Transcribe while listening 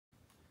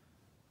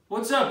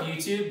What's up,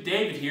 YouTube?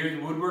 David here,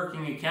 the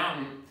woodworking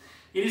accountant.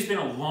 It has been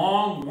a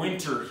long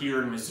winter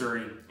here in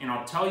Missouri, and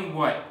I'll tell you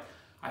what,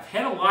 I've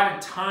had a lot of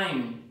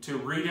time to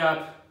read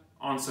up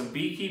on some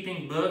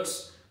beekeeping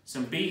books,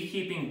 some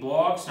beekeeping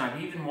blogs, and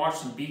I've even watched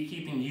some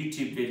beekeeping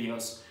YouTube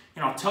videos.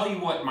 And I'll tell you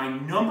what, my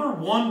number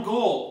one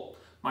goal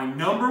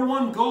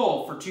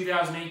for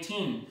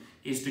 2018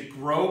 is to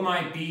grow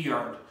my bee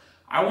yard.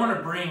 I want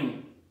to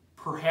bring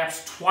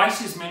perhaps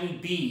twice as many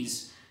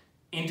bees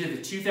into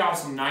the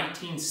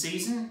 2019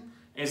 season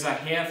as I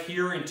have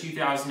here in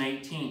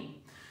 2018.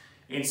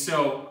 And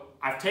so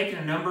I've taken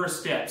a number of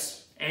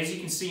steps. As you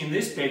can see in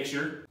this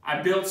picture,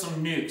 I built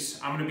some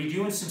nukes. I'm going to be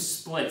doing some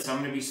splits. I'm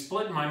going to be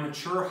splitting my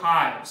mature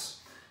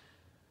hives.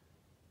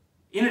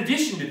 In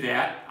addition to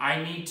that,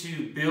 I need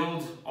to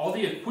build all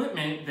the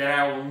equipment that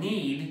I will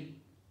need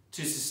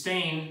to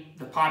sustain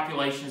the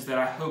populations that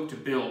I hope to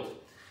build.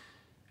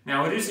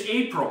 Now it is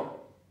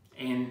April,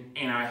 and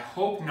I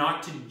hope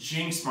not to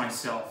jinx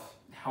myself.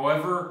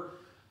 However,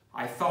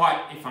 I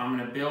thought if I'm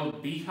going to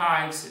build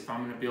beehives, if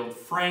I'm going to build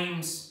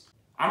frames,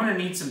 I'm going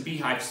to need some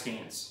beehive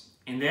stands.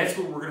 And that's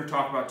what we're going to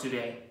talk about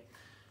today.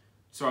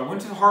 So I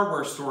went to the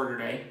hardware store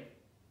today.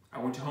 I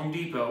went to Home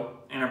Depot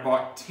and I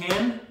bought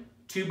 10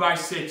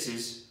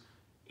 2x6s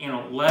and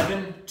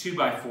 11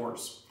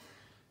 2x4s.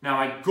 Now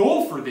my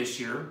goal for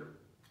this year,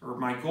 or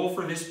my goal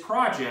for this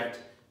project,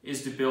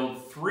 is to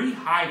build 3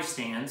 hive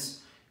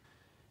stands.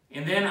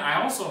 And then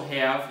I also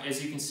have,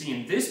 as you can see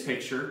in this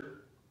picture,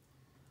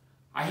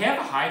 I have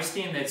a hive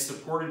stand that's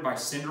supported by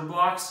cinder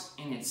blocks,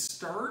 and it's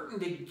starting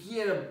to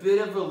get a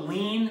bit of a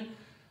lean,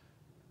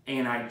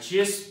 and I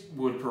just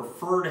would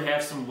prefer to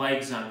have some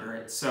legs under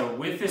it. So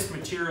with this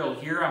material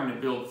here, I'm going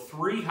to build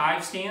 3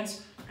 hive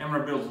stands, and I'm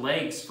going to build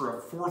legs for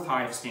a 4th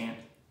hive stand.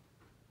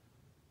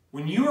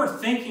 When you are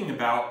thinking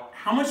about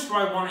how much do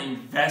I want to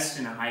invest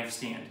in a hive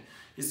stand,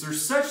 is there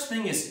such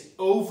thing as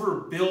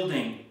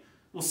overbuilding?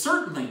 Well,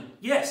 certainly,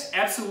 yes,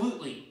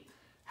 absolutely.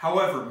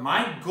 However,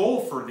 my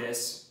goal for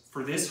this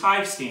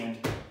hive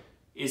stand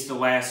is to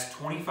last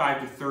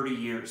 25 to 30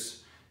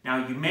 years.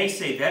 Now you may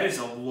say that is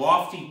a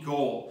lofty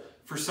goal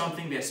for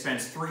something that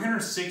spends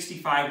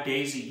 365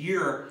 days a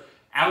year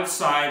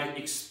outside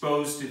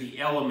exposed to the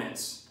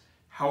elements.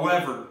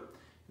 However,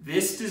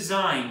 this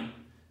design,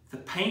 the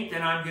paint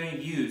that I'm going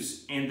to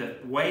use, and the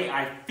way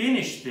I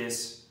finish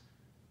this,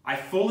 I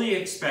fully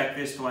expect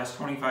this to last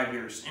 25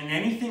 years. And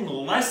anything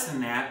less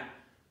than that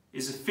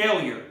is a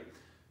failure.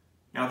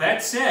 Now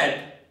that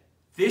said,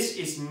 this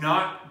is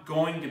not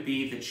going to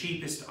be the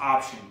cheapest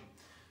option.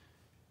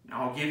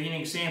 Now I'll give you an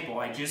example.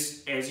 As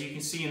you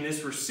can see in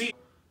this receipt,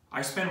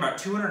 I spent about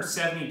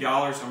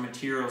 $270 on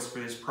materials for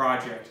this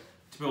project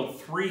to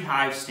build 3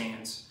 hive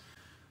stands.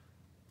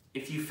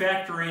 If you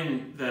factor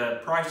in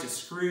the price of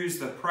screws,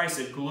 the price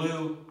of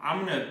glue,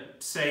 I'm going to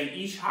say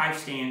each hive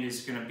stand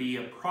is going to be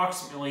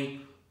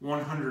approximately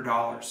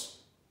 $100.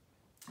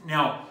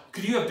 Now,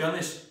 could you have done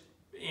this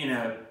in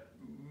a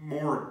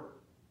more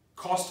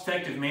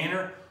cost-effective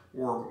manner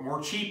or more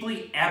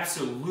cheaply?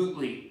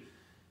 Absolutely.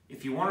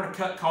 If you wanted to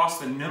cut costs,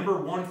 the number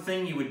one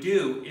thing you would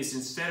do is,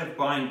 instead of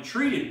buying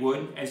treated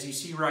wood, as you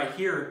see right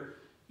here,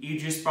 you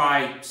just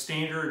buy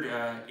standard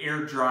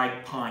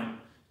air-dried pine.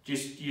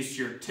 Just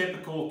your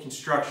typical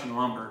construction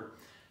lumber.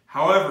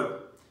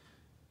 However,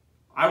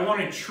 I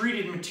wanted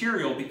treated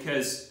material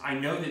because I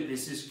know that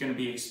this is going to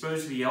be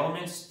exposed to the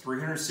elements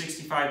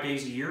 365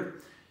 days a year,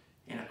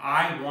 and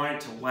I want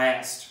it to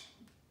last.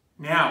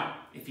 Now,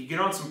 if you get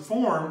on some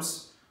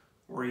forums,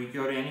 or you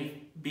go to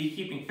any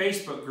beekeeping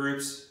Facebook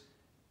groups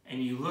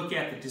and you look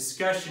at the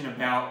discussion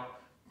about,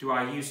 do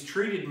I use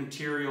treated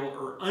material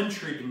or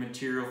untreated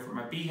material for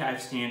my beehive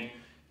stand,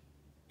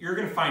 you're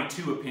going to find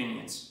 2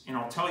 opinions. And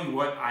I'll tell you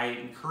what, I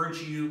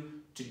encourage you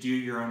to do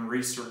your own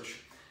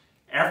research.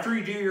 After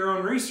you do your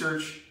own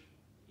research,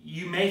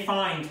 you may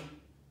find,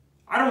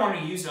 I don't want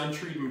to use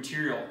untreated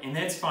material, and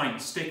that's fine,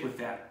 stick with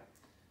that.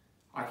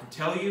 I can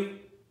tell you,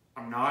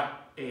 I'm not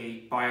a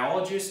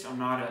biologist, I'm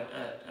not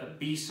a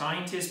bee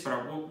scientist,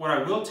 but what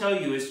I will tell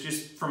you is,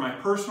 just from my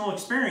personal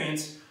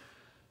experience,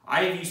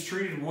 I have used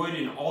treated wood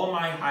in all of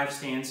my hive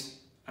stands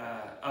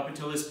up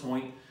until this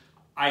point.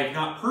 I have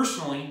not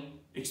personally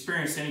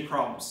experienced any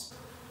problems.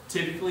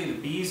 Typically the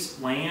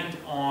bees land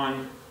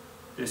on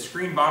the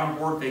screen bottom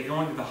board, they go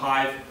into the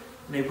hive,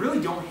 and they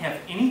really don't have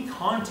any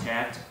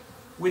contact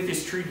with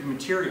this treated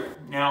material.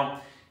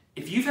 Now,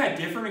 if you've had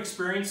different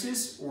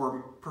experiences,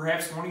 or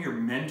perhaps one of your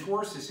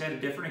mentors has had a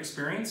different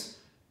experience,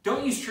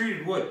 don't use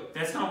treated wood.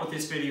 That's not what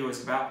this video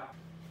is about.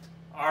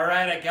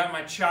 Alright, I got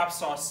my chop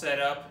saw set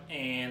up,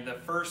 and the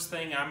first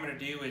thing I'm going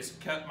to do is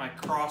cut my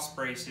cross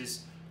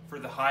braces for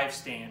the hive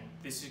stand.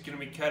 This is going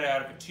to be cut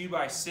out of a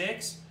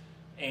 2x6,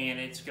 and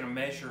it's going to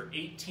measure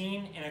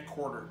 18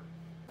 1/4.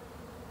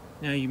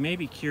 Now you may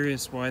be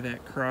curious why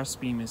that cross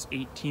beam is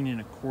 18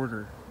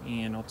 1/4,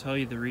 and I'll tell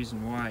you the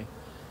reason why.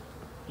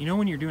 You know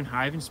when you're doing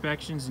hive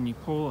inspections and you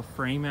pull a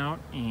frame out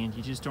and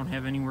you just don't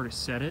have anywhere to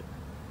set it?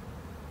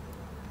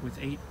 With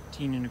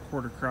 18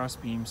 1/4 cross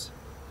beams,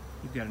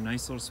 you've got a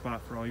nice little spot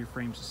for all your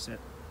frames to sit.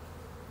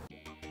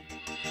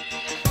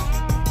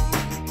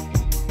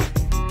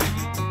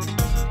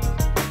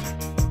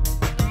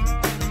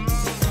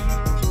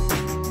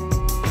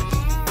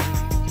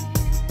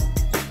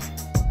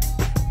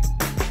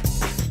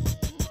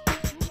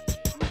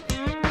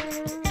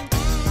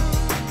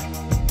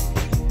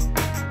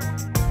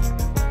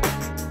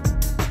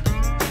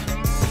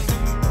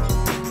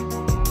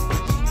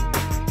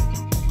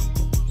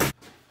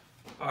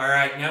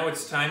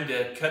 time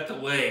to cut the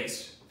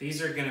legs.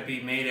 These are going to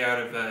be made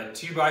out of a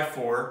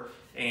 2x4,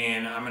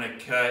 and I'm going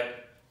to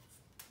cut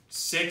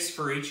 6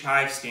 for each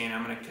hive stand.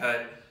 I'm going to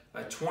cut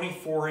a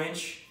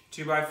 24-inch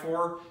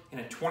 2x4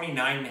 and a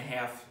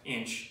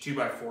 29.5-inch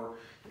 2x4.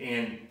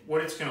 And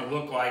what it's going to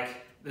look like,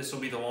 this will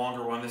be the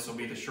longer one, this will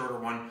be the shorter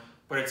one,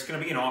 but it's going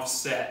to be an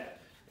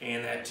offset.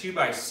 And that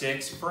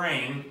 2x6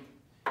 frame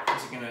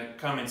is going to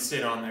come and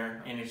sit on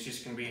there, and it's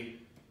just going to be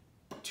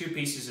 2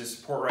 pieces of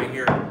support right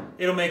here.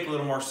 It'll make a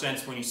little more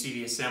sense when you see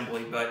the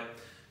assembly, but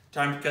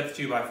time to cut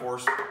the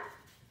 2x4s.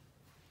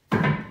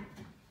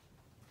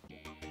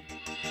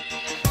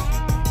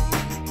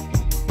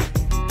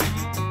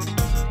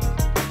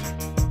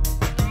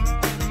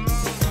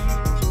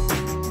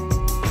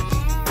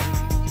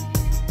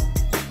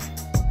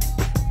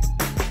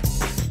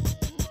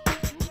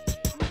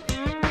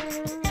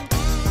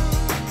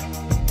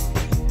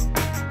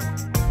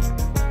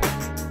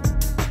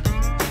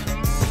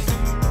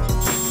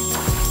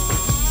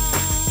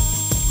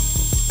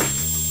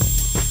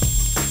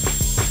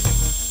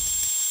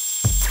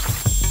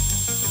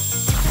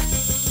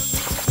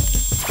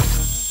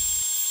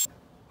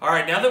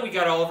 Alright, now that we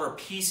got all of our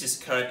pieces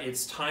cut,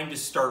 it's time to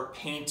start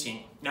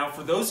painting. Now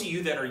for those of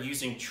you that are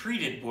using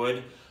treated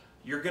wood,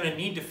 you're going to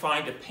need to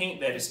find a paint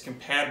that is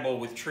compatible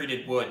with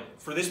treated wood.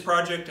 For this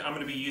project, I'm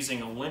going to be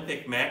using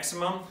Olympic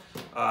Maximum.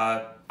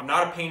 I'm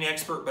not a paint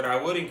expert, but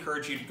I would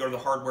encourage you to go to the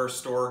hardware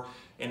store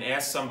and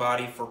ask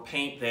somebody for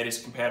paint that is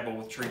compatible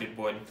with treated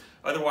wood.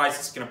 Otherwise,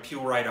 it's going to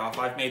peel right off.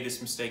 I've made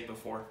this mistake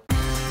before.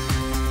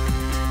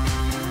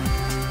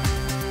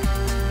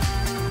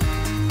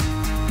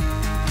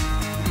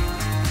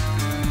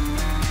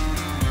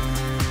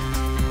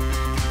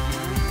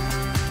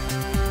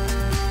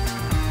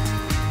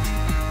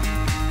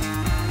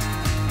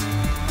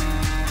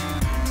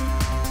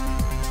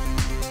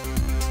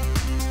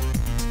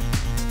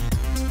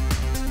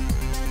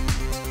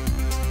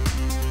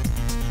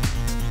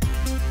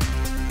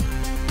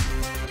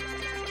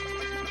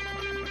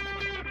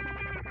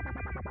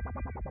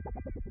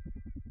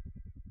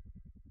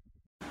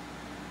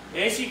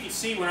 As you can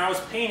see, when I was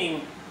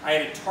painting, I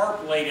had a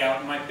tarp laid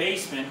out in my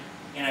basement,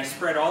 and I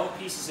spread all the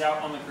pieces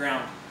out on the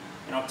ground.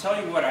 And I'll tell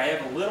you what, I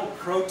have a little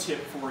pro tip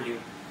for you,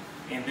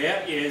 and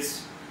that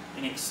is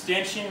an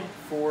extension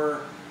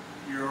for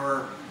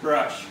your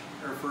brush,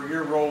 or for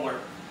your roller.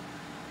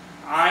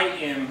 I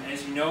am,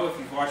 as you know, if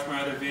you've watched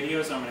my other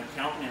videos, I'm an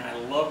accountant and I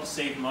love to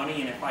save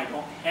money, and if I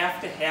don't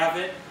have to have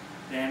it,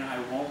 then I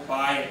won't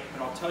buy it.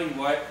 But I'll tell you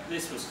what,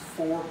 this was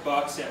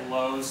 $4 at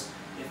Lowe's.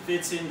 It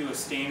fits into a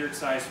standard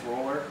size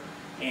roller,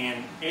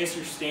 and as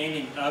you're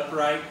standing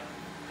upright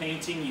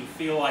painting, you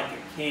feel like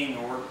a king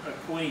or a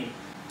queen.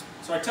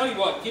 So I tell you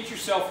what, get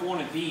yourself one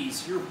of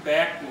these. Your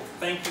back will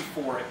thank you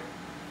for it.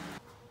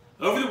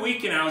 Over the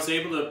weekend, I was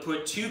able to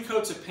put 2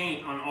 coats of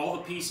paint on all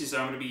the pieces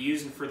I'm going to be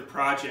using for the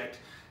project.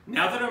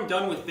 Now that I'm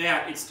done with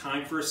that, it's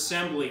time for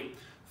assembly.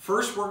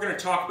 First, we're going to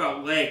talk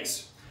about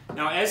legs.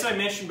 Now, as I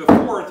mentioned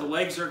before, the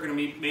legs are going to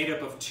be made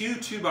up of 2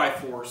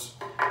 2x4s.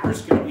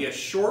 There's going to be a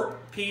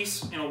short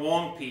piece and a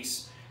long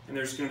piece, and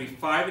there's going to be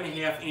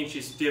 5.5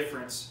 inches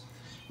difference.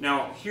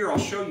 Now, here I'll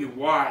show you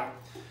why.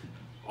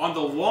 On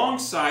the long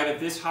side of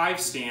this hive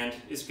stand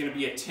is going to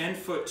be a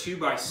 10-foot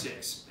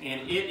 2x6,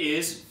 and it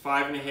is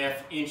 5.5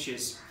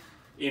 inches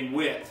in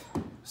width.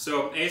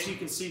 So, as you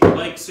can see, the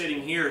leg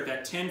sitting here,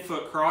 that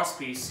 10-foot cross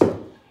piece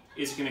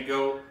is going to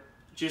go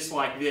just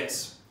like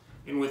this.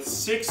 And with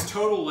 6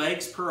 total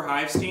legs per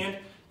hive stand,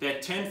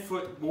 that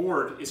 10-foot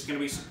board is going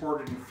to be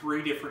supported in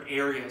 3 different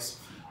areas.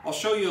 I'll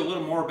show you a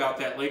little more about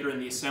that later in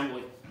the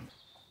assembly.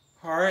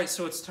 Alright,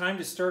 so it's time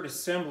to start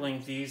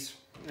assembling these.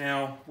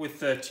 Now,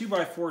 with the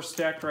 2x4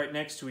 stacked right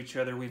next to each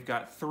other, we've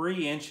got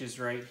 3 inches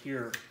right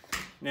here.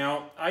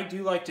 Now, I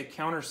do like to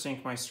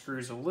countersink my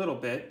screws a little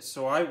bit,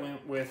 so I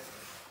went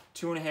with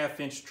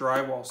 2.5-inch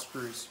drywall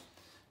screws.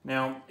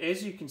 Now,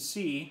 as you can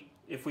see,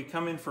 if we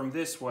come in from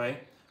this way,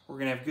 we're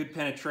going to have good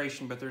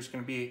penetration, but there's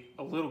going to be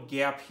a little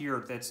gap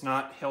here that's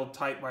not held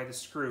tight by the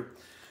screw.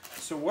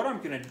 So what I'm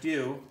going to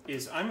do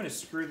is I'm going to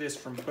screw this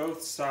from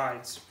both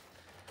sides.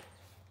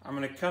 I'm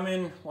going to come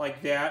in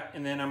like that,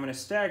 and then I'm going to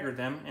stagger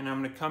them, and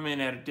I'm going to come in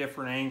at a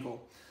different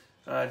angle.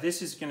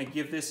 This is going to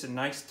give this a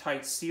nice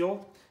tight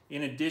seal,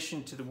 in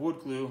addition to the wood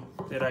glue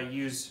that I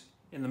use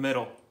in the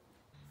middle.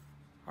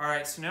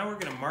 Alright, so now we're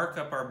going to mark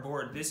up our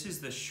board. This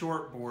is the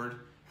short board,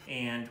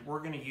 and we're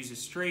going to use a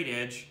straight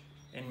edge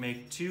and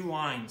make 2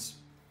 lines.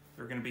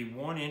 They're going to be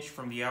 1 inch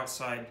from the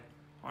outside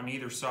on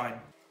either side.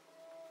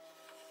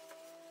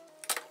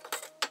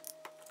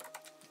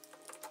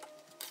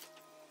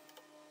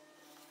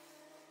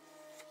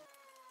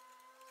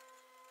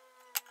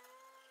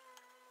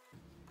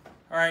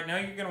 Alright, now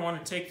you're going to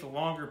want to take the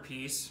longer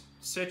piece,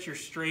 set your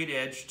straight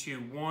edge to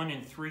 1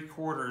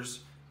 3/4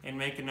 and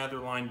make another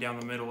line down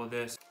the middle of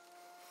this.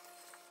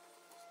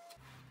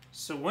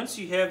 So once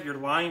you have your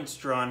lines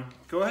drawn,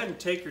 go ahead and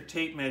take your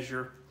tape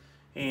measure,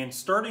 and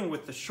starting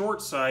with the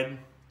short side,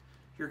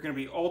 you're going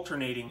to be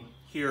alternating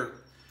here.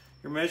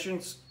 Your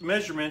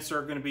measurements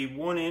are going to be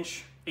 1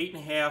 inch,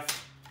 8.5,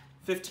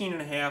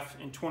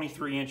 15.5, and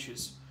 23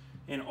 inches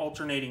in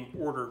alternating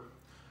order.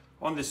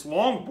 On this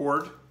long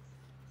board,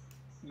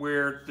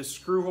 where the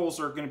screw holes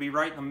are going to be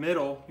right in the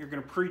middle, you're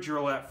going to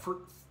pre-drill at 4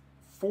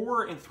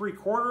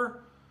 3/4,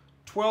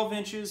 12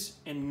 inches,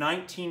 and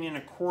 19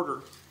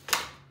 1/4.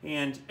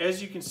 And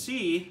as you can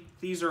see,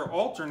 these are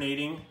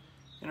alternating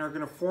and are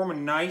going to form a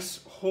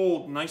nice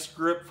hold, nice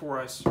grip for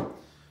us.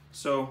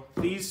 So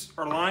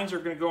our lines are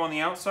going to go on the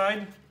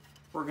outside.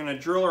 We're going to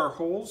drill our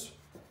holes,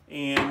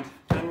 and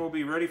then we'll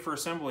be ready for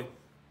assembly.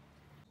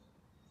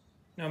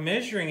 Now,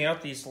 measuring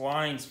out these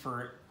lines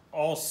for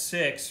all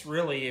 6,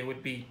 really it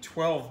would be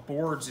 12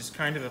 boards, is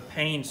kind of a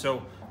pain.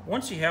 So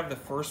once you have the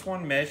first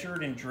one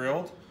measured and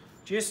drilled,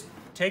 just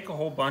take a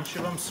whole bunch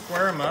of them,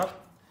 square them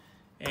up,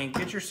 and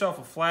get yourself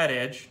a flat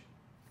edge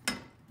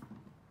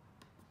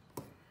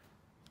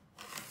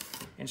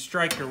and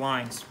strike your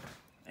lines.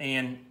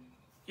 And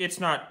it's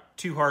not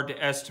too hard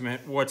to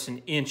estimate what's an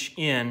inch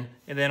in,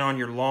 and then on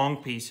your long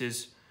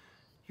pieces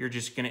you're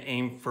just going to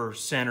aim for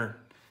center.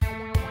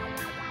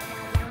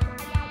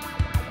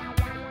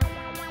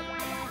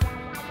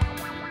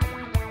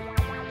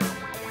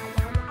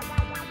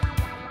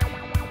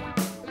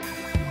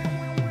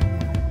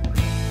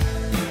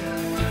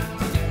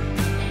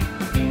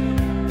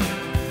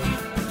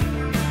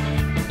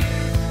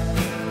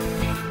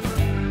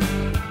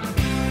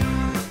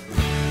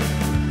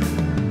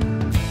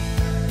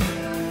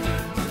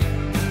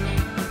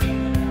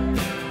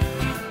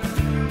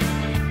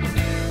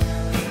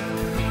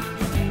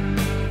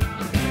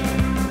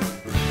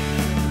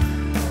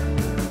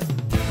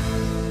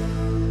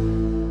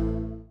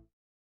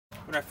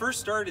 When I first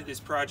started this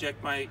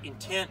project, my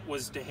intent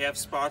was to have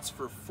spots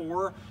for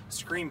 4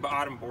 screen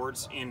bottom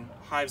boards and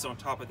hives on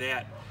top of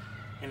that.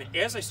 And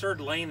as I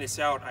started laying this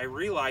out, I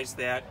realized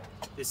that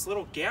this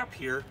little gap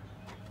here,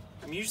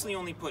 I'm usually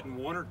only putting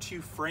 1 or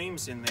 2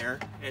 frames in there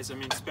as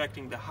I'm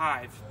inspecting the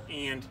hive.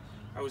 And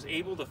I was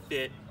able to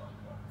fit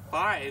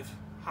 5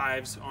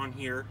 hives on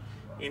here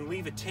and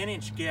leave a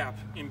 10-inch gap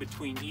in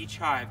between each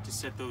hive to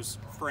set those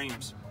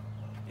frames.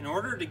 In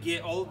order to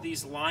get all of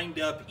these lined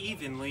up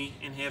evenly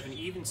and have an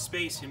even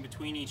space in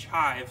between each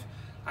hive,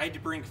 I had to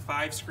bring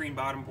 5 screen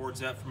bottom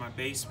boards up from my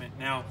basement.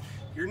 Now,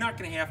 you're not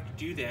going to have to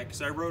do that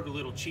because I wrote a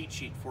little cheat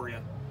sheet for you.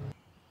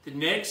 The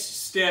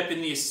next step in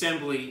the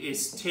assembly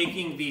is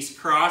taking these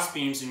cross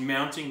beams and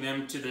mounting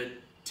them to the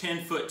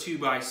 10-foot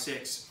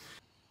 2x6.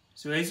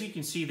 So as you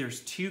can see, there's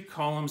 2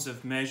 columns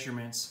of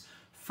measurements.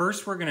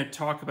 First, we're going to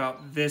talk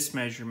about this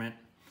measurement.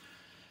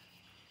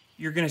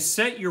 You're going to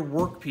set your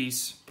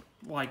workpiece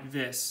like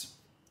this,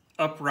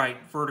 upright,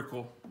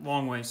 vertical,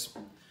 long ways.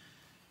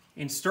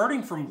 And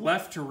starting from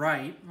left to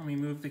right, let me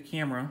move the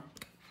camera.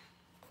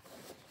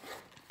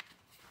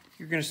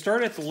 You're going to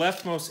start at the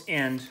leftmost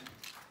end,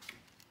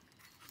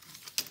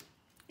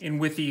 and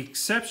with the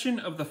exception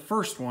of the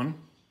first one,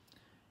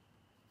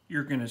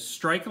 you're going to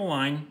strike a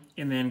line,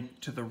 and then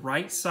to the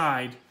right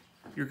side,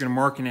 you're going to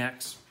mark an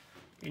X.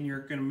 And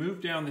you're going to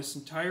move down this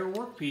entire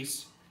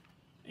workpiece,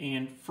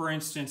 and for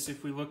instance,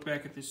 if we look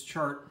back at this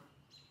chart,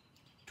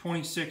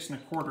 26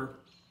 1/4.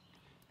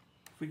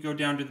 If we go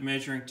down to the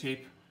measuring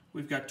tape,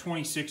 we've got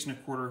 26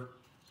 1/4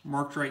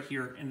 marked right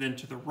here, and then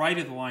to the right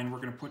of the line we're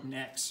going to put an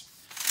X.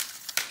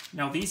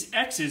 Now these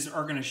X's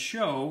are going to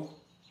show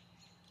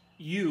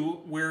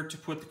you where to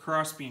put the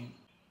crossbeam.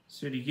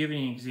 So to give you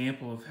an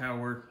example of how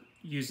we're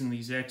using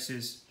these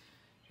X's,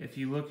 if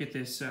you look at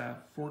this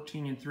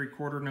 14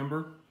 3/4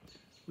 number,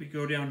 we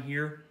go down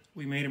here,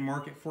 we made a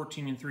mark at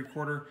 14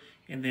 3/4,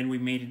 and then we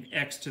made an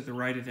X to the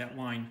right of that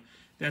line.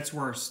 That's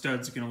where our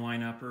stud's going to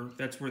line up, or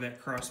that's where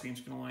that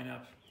crossbeam's going to line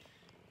up.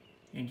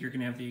 And you're going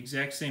to have the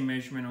exact same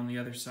measurement on the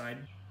other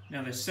side.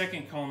 Now the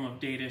second column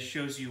of data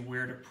shows you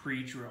where to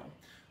pre-drill.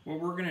 What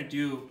we're going to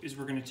do is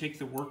we're going to take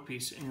the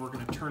workpiece and we're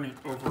going to turn it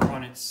over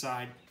on its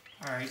side.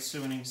 Alright,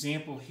 so an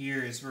example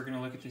here is we're going to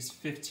look at this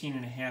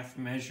 15.5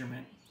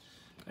 measurement.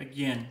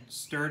 Again,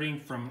 starting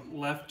from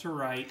left to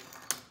right,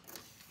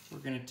 we're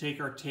going to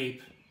take our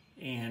tape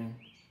and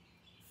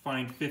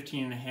find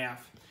 15.5.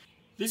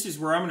 This is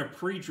where I'm going to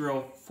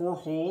pre-drill 4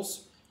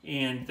 holes,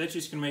 and that's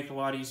just going to make it a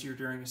lot easier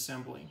during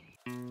assembly.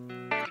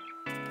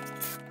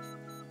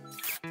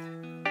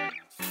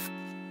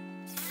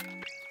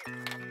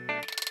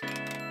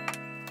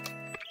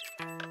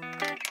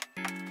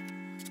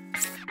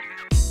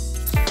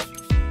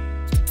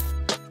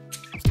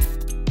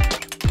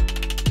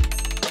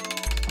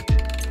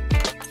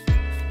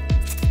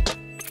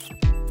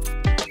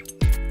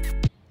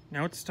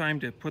 Now it's time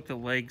to put the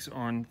legs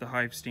on the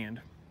hive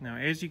stand. Now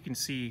as you can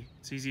see,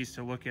 it's easiest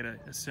to look at an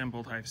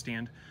assembled hive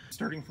stand.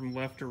 Starting from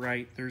left to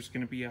right, there's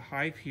going to be a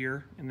hive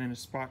here, and then a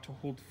spot to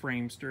hold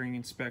frames during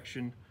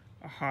inspection,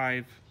 a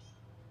hive,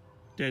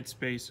 dead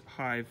space,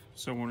 hive,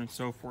 so on and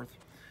so forth.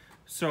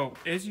 So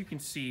as you can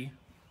see,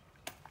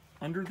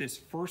 under this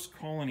first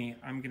colony,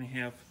 I'm going to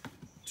have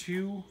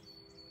 2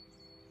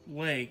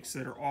 legs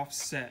that are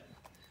offset.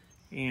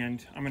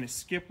 And I'm going to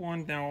skip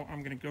one. Now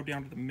I'm going to go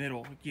down to the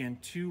middle. Again,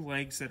 2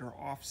 legs that are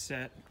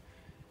offset.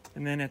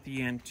 And then at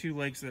the end, 2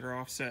 legs that are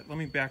offset. Let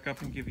me back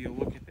up and give you a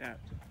look at that.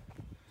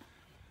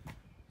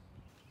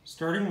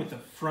 Starting with the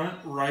front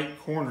right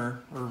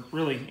corner, or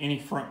really any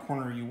front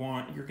corner you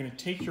want, you're going to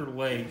take your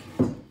leg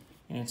and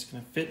it's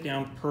going to fit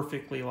down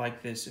perfectly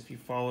like this if you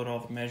followed all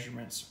the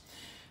measurements.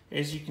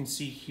 As you can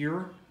see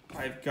here,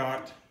 I've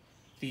got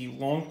the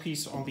long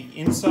piece on the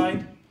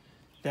inside.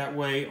 That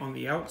way on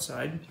the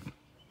outside,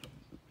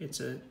 it's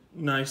a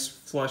nice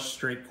flush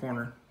straight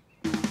corner.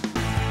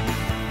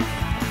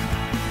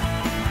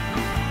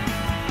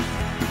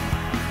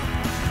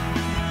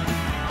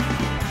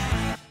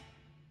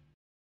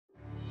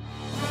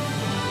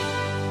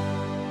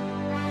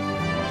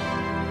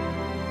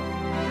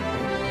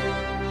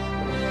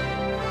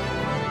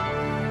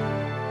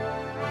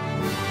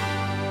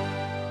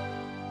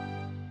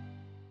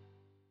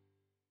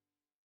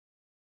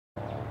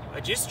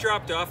 I just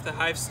dropped off the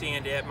hive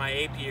stand at my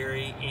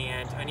apiary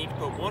and I need to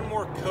put one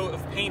more coat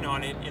of paint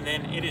on it and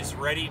then it is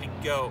ready to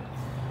go.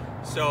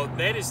 So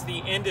that is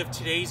the end of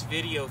today's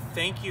video.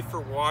 Thank you for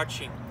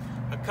watching.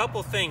 A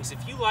couple things,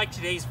 if you like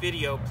today's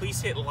video,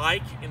 please hit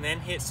like and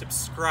then hit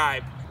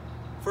subscribe.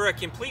 For a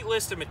complete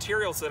list of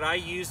materials that I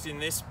used in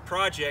this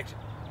project,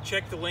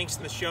 check the links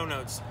in the show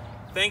notes.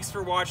 Thanks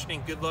for watching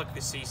and good luck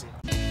this season.